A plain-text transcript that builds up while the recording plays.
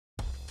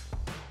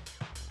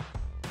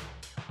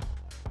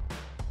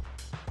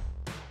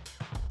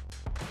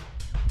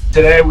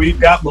Today we've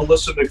got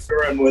Melissa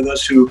McFerrin with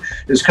us, who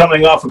is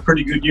coming off a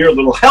pretty good year.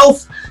 Little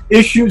health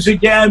issues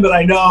again, but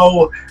I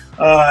know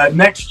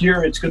next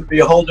year it's going to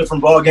be a whole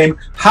different ballgame.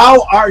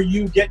 How are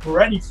you getting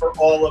ready for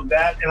all of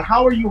that, and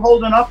how are you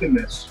holding up in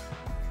this?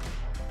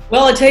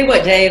 Well, I'll tell you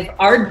what, Dave,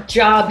 our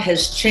job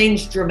has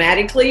changed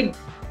dramatically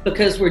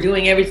because we're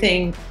doing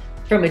everything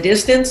from a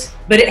distance,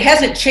 but it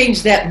hasn't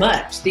changed that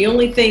much. The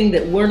only thing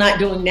that we're not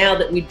doing now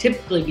that we'd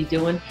typically be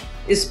doing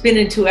is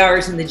spending 2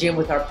 hours in the gym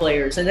with our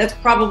players, and that's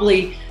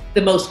probably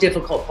the most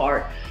difficult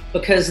part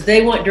because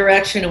they want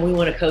direction and we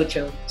want to coach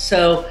them.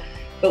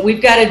 But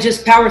we've got to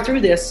just power through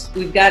this.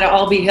 We've got to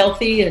all be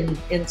healthy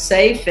and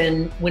safe,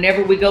 and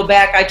whenever we go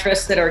back, I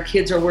trust that our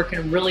kids are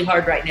working really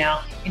hard right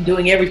now and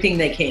doing everything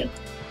they can.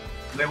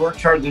 They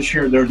worked hard this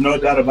year, there's no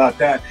doubt about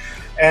that.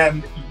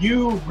 And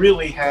you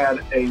really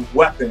had a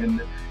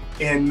weapon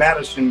in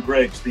Madison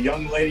Griggs. The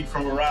young lady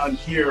from around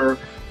here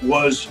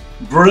was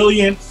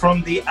brilliant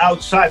from the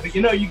outside, but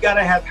you know, you got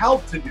to have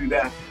help to do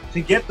that,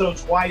 to get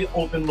those wide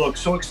open looks.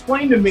 So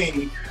explain to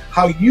me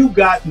how you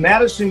got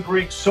Madison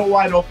Griggs so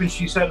wide open.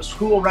 She set a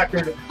school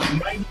record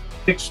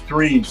 96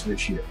 threes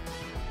this year.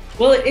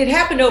 Well, it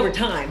happened over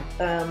time.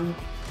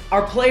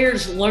 Our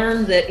players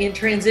learned that in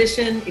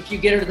transition, if you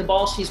get her the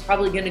ball, she's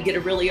probably going to get a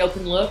really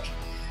open look.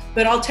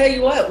 But I'll tell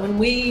you what, when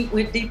we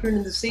went deeper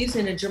into the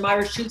season and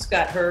Jamira Schutz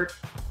got hurt,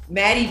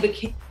 Maddie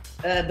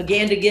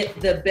began to get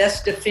the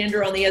best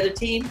defender on the other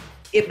team.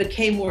 It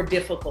became more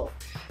difficult.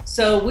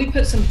 So we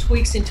put some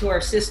tweaks into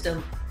our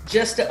system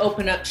just to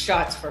open up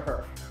shots for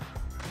her.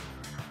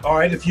 All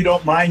right, if you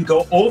don't mind,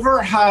 go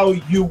over how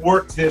you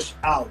work this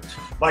out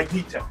by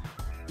detail.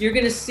 You're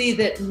going to see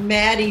that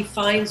Maddie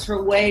finds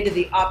her way to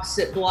the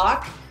opposite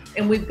block,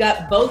 and we've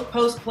got both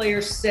post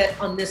players set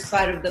on this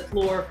side of the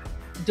floor.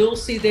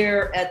 Dulcie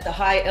there at the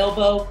high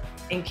elbow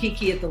and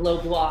Kiki at the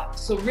low block.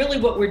 So really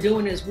what we're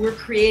doing is we're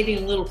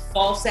creating a little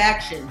false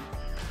action.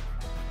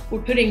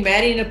 We're putting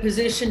Maddie in a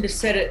position to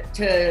set it,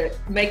 to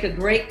make a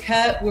great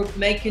cut. We're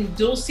making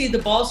Dulcie the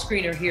ball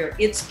screener here.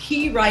 It's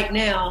key right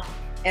now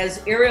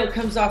as Ariel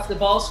comes off the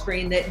ball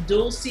screen that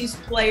Dulcie's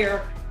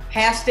player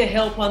has to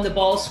help on the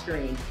ball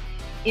screen.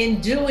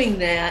 In doing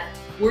that,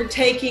 we're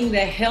taking the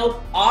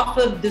help off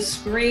of the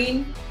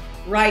screen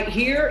right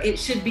here. It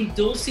should be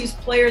Dulcie's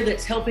player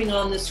that's helping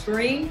on the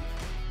screen.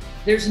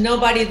 There's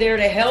nobody there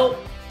to help.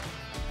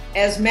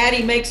 As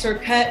Maddie makes her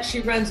cut, she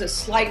runs a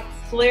slight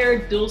flare.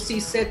 Dulcie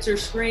sets her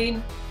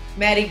screen.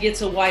 Maddie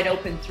gets a wide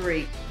open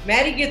three.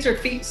 Maddie gets her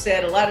feet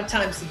set. A lot of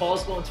times the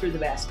ball's going through the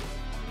basket.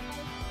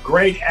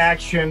 Great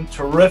action,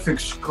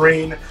 terrific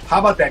screen. How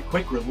about that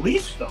quick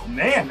release though?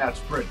 Man, that's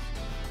pretty.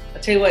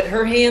 I'll tell you what,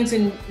 her hands,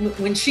 and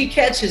when she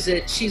catches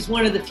it, she's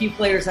one of the few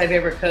players I've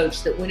ever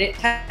coached that when it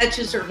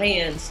touches her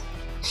hands,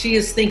 she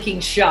is thinking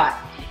shot.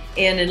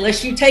 And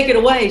unless you take it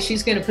away,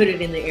 she's going to put it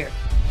in the air.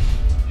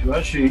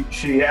 Well,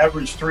 she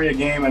averaged 3 a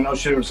game. I know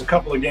there was a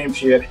couple of games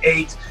she had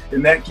 8.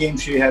 In that game,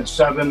 she had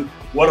 7.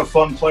 What a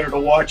fun player to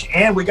watch.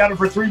 And we got her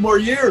for 3 more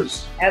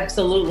years.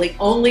 Absolutely.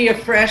 Only a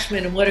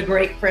freshman, and what a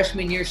great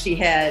freshman year she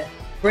had.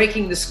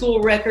 Breaking the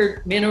school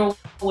record, men or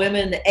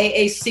women, the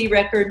AAC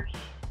record,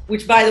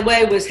 which, by the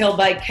way, was held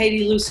by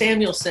Katie Lou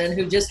Samuelson,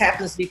 who just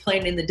happens to be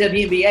playing in the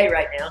WNBA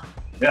right now.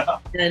 Yeah.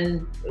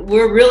 And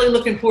we're really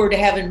looking forward to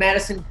having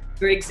Madison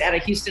Griggs out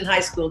of Houston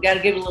High School. Got to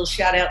give a little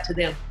shout out to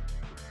them.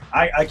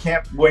 I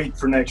can't wait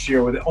for next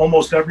year with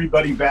almost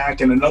everybody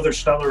back and another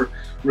stellar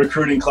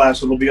recruiting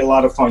class. It'll be a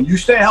lot of fun. You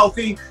stay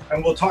healthy,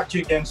 and we'll talk to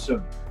you again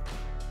soon.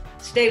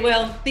 Stay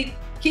well.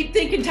 Keep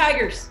thinking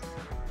Tigers.